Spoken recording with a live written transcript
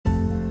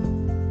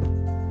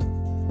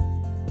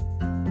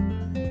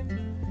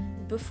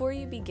Before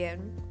you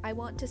begin, I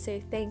want to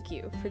say thank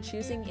you for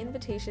choosing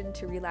Invitation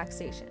to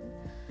Relaxation.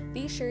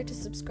 Be sure to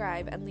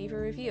subscribe and leave a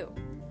review.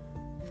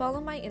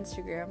 Follow my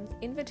Instagram,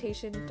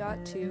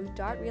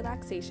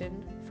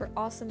 invitation.to.relaxation, for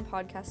awesome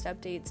podcast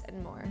updates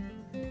and more.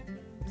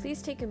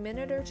 Please take a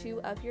minute or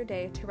two of your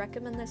day to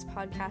recommend this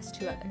podcast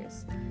to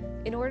others.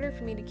 In order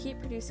for me to keep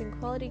producing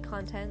quality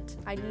content,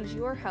 I need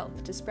your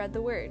help to spread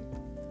the word.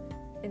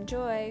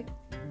 Enjoy!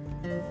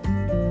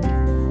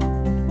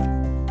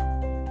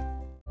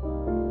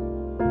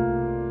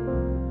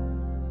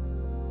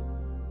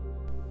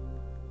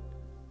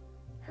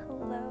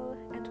 Hello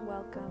and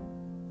welcome.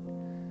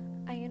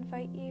 I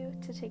invite you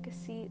to take a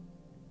seat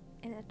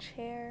in a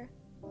chair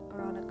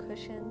or on a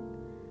cushion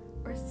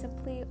or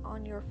simply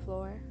on your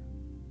floor.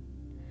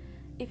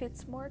 If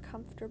it's more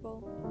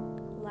comfortable,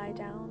 lie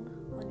down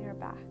on your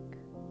back.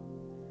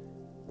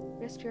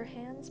 Rest your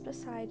hands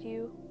beside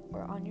you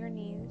or on your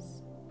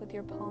knees with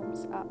your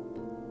palms up.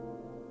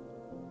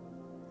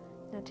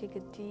 Now take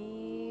a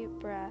deep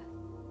breath,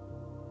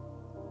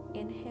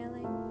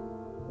 inhaling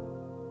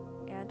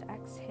and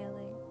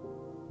exhaling,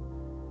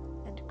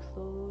 and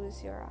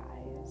close your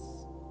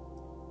eyes.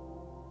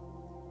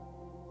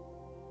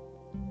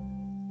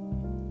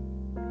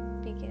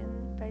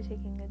 Begin by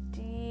taking a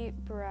deep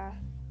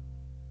breath,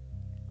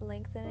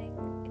 lengthening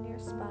in your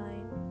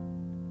spine,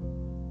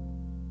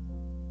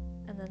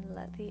 and then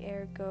let the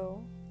air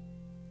go,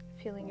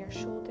 feeling your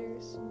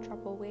shoulders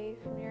drop away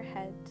from your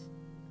head,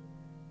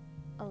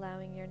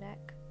 allowing your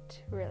neck to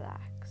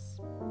relax.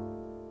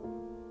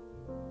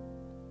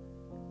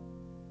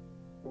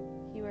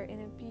 You are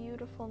in a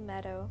beautiful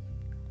meadow,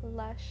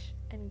 lush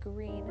and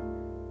green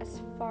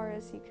as far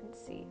as you can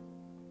see.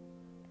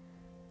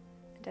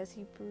 And as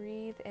you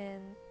breathe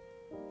in,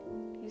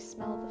 you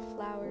smell the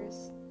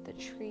flowers, the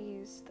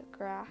trees, the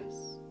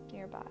grass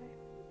nearby.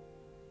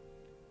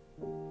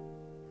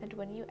 And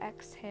when you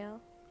exhale,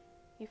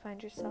 you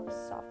find yourself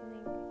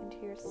softening into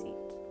your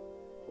seat,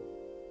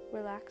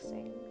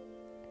 relaxing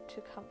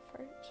into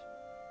comfort.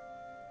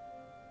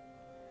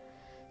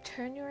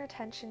 Turn your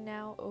attention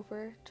now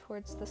over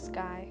towards the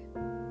sky.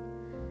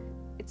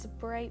 It's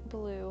bright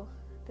blue,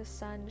 the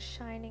sun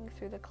shining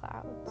through the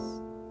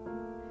clouds.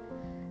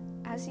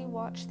 As you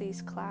watch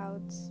these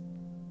clouds,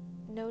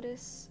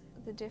 notice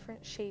the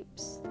different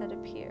shapes that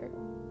appear.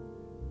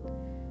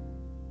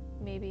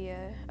 Maybe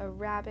a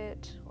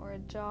rabbit or a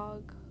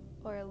dog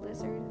or a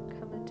lizard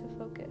come into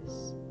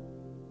focus.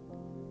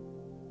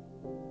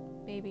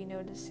 Maybe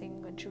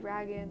noticing a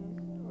dragon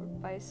or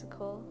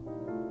bicycle,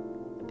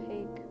 a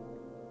pig.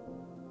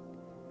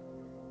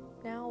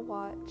 Now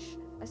watch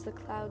as the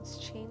clouds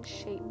change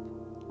shape,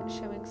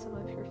 showing some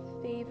of your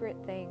favorite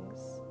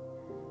things.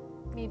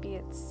 Maybe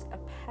it's a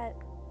pet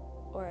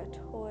or a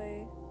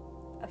toy,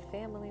 a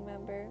family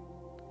member,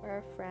 or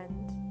a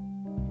friend.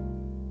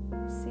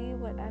 See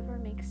whatever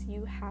makes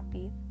you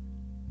happy.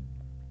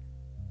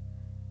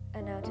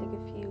 And now take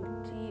a few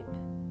deep,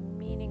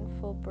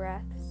 meaningful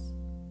breaths.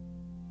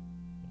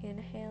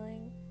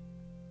 Inhaling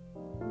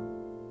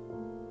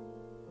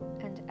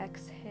and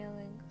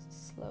exhaling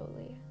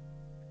slowly.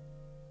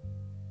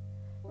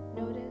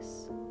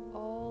 Notice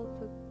all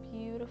the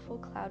beautiful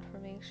cloud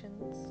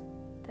formations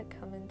that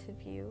come into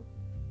view.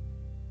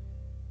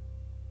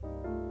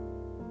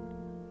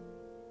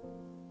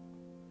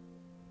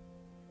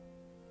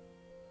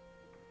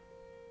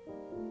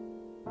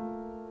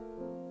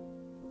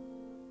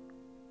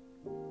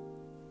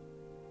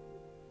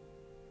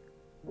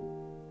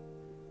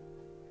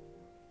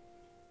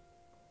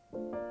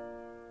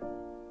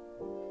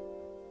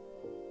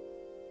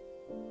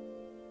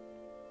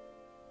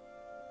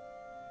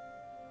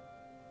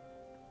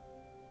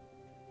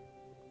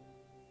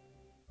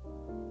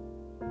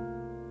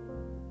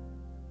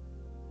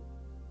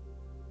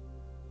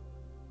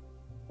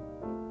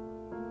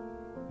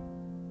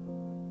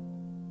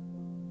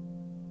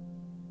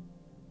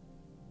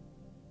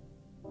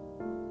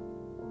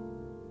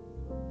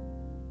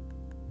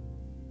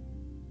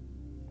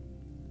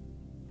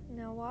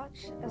 Now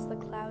watch as the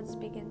clouds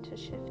begin to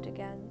shift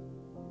again,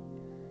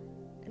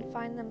 and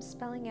find them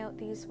spelling out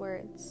these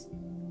words: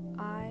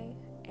 I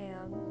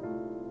am.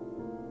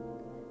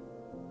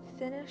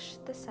 Finish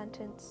the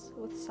sentence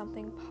with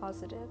something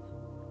positive.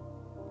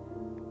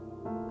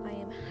 I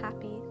am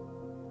happy.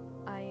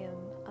 I am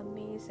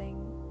amazing.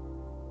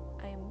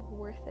 I am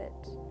worth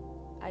it.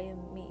 I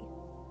am me.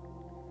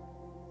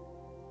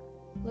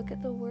 Look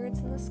at the words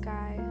in the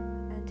sky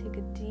and take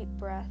a deep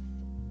breath.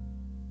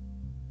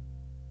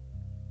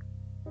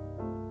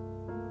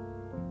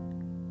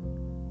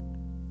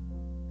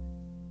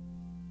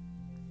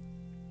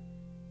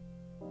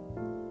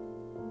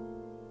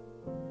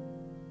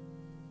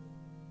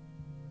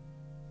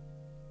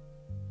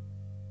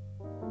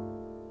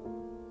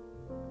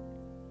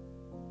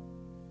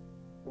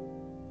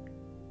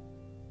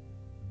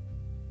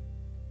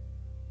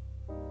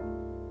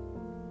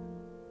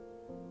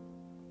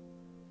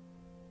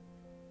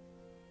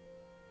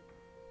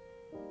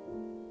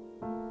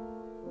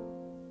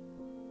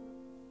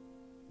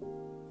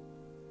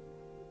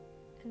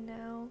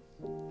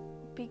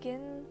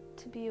 begin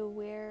to be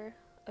aware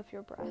of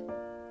your breath.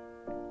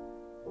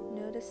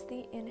 Notice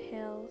the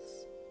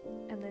inhales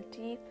and the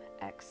deep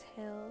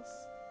exhales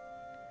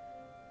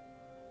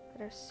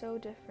that are so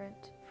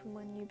different from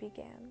when you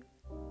began.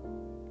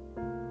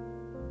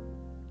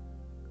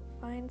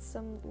 Find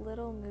some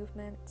little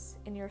movements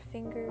in your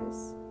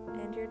fingers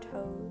and your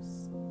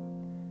toes,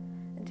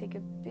 and take a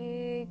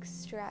big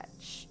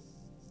stretch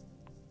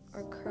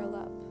or curl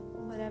up,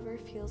 whatever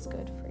feels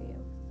good for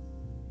you.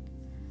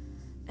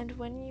 And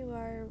when you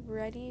are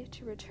ready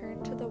to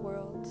return to the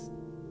world,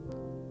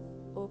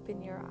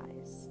 open your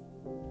eyes.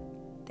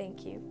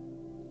 Thank you.